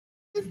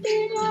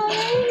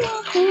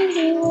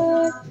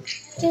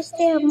Just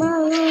stay on my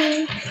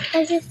lane.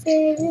 I just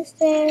stay.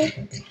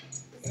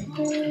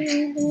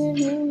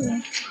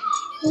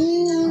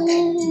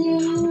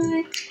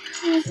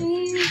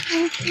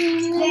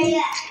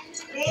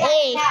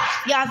 Hey,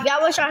 y'all, if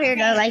y'all wish y'all hair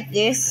done like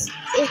this,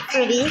 it's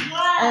pretty.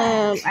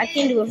 I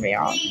can do it for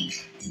y'all.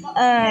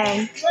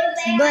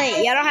 But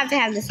y'all don't have to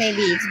have the same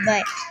beads.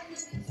 But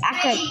I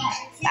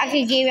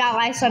could give y'all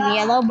like some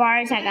yellow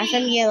bars. I got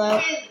some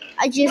yellow.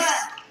 I just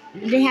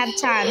didn't have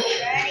time.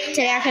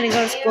 Today I couldn't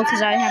go to school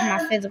because I didn't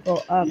have my physical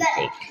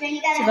thing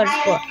to go to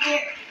school.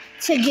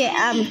 To get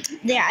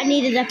there, I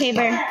needed the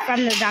paper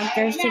from the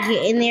doctors to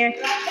get in there.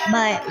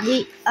 But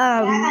we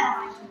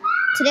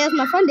today was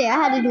my fun day. I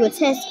had to do a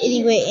test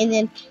anyway, and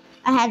then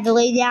I had to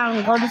lay down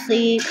and go to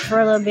sleep for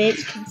a little bit,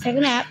 take a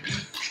nap.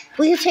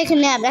 We could take a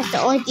nap. That's the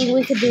only thing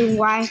we could do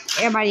while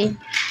everybody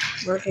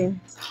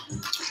working.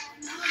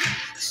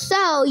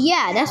 So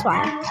yeah, that's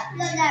why.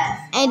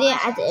 And then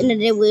at the end of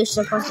the day, we were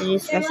supposed to do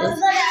specials.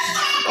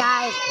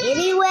 Guys,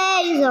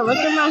 anyways, look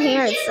at my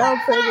hair. It's so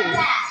pretty.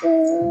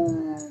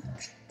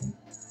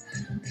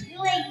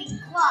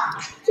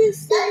 Just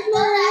stay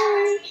my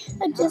lane.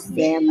 I just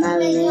stay in my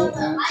lane.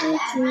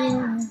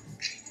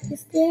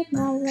 Just stay in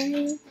my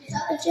lane.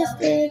 I just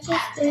stay in my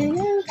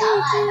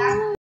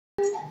lane.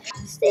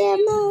 Stay in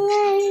my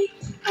lane.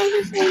 I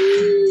just stay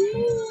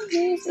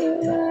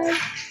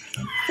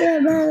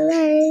in my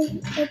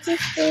lane. I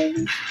just stay.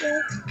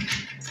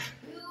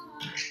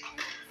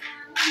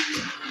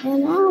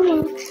 And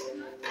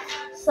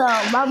so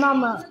my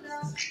mama,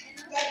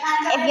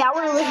 if y'all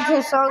want to listen to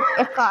the song,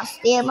 it's called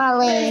Stay in My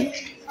Lane.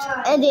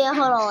 And then,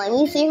 hold on, let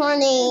me see her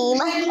name.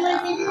 Oh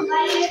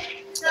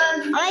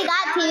my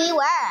God, TV,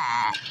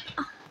 where?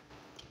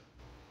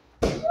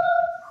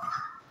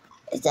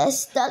 It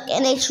says stuck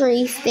in a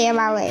tree, stay in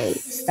my lane.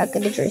 Stuck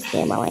in a tree,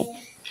 stay in my lane.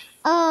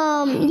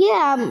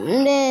 Yeah,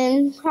 and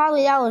then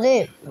probably that was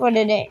it for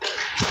the day.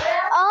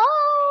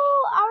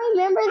 Oh, I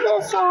remember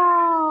this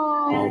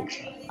song.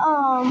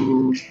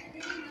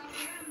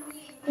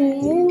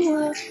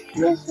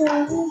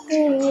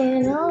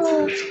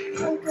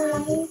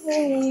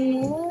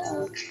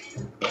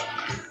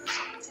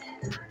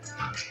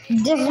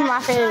 This is my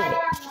favorite.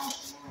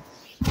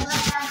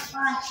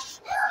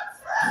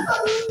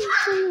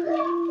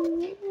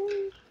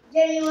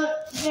 You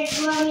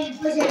want me to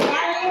push it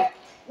down?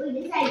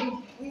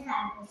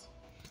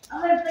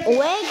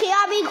 Wait, can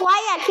y'all be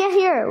quiet? I can't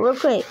hear it real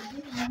quick.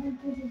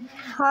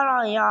 Hold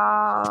on,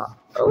 y'all.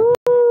 Ooh.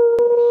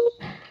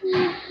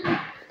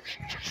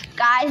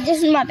 Guys, this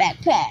is my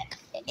backpack.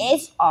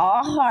 It's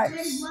all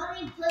hearts.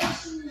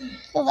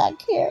 Cause I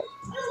care.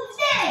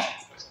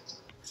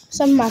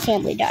 Some of my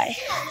family died.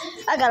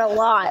 I got a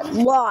lot.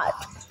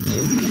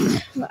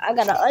 I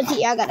got an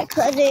auntie, I got a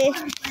cousin.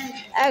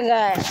 I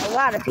got a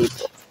lot of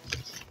people.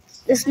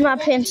 This is my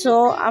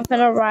pencil. I'm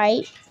gonna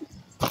write.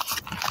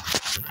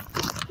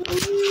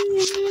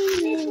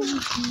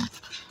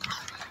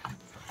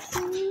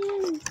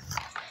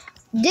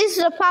 This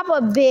is a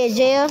pop-up bed,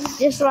 Jaya.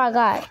 This is what I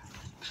got.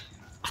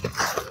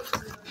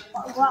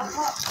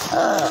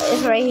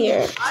 It's right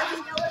here.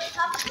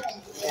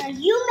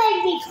 You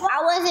made me cry. I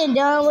wasn't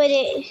done with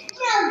it.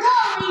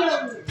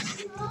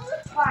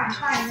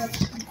 Fine.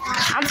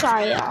 I'm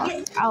sorry,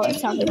 y'all. I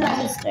was talking to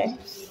my sister.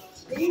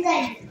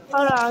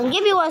 Hold on.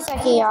 Give me 1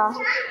 second, y'all.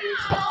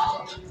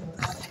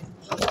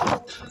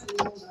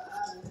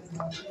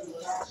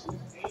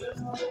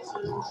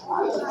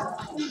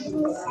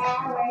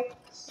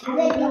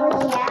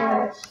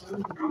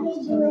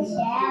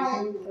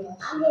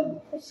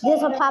 This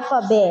is a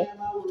pop-up bed.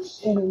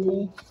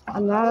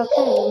 I'm not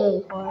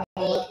okay.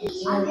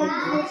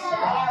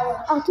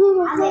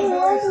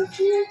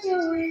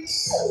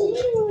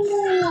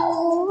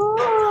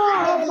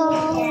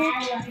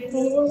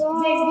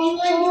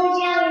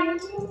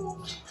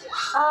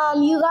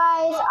 You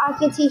guys, I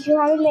can teach you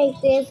how to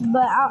make this,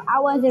 but I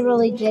wasn't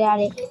really good at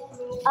it.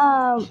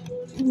 I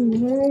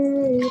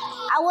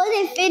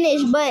wasn't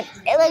finished, but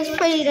it looks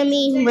pretty to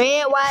me.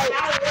 Red, white.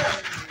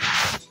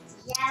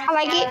 I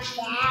like it.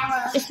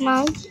 It's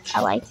mine.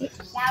 I like it.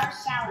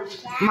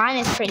 Mine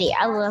is pretty.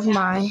 I love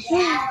mine.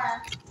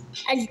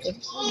 I just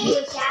kidding.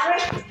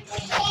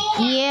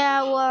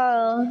 Yeah,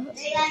 well,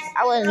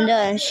 I wasn't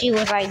done. She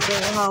was like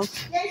getting home.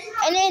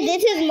 And then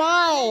this is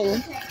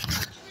mine.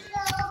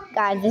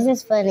 Guys, this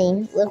is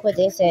funny. Look what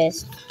this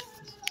is.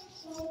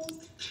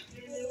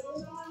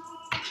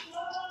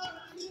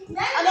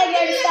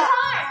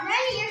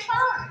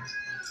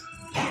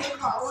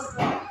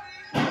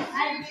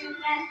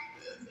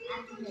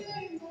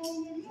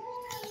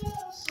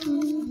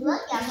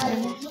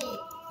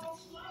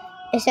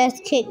 It says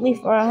kick me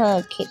for a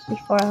hug, kick me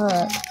for a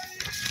hug.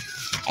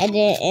 And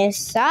then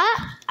inside,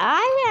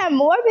 I had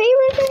more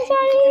papers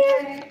inside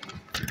here.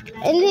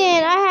 And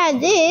then I had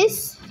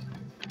this.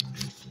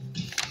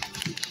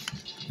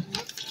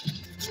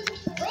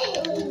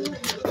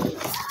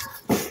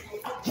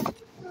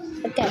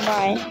 Look at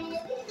mine.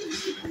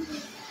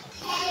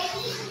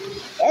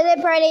 Is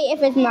it pretty?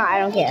 If it's not, I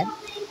don't care.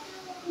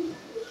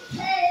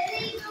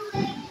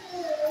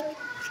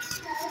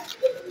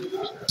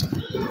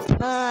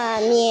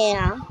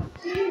 Yeah.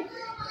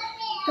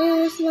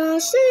 It's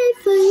not safe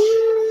for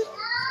you.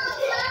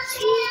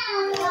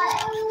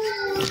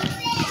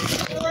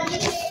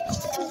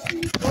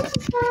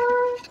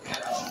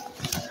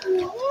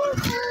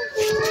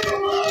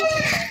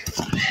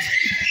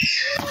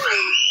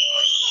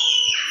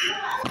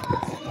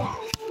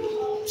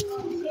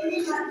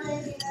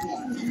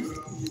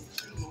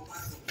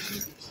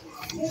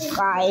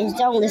 Guys,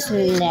 don't listen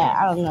to that.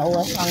 I don't know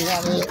what song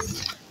that is.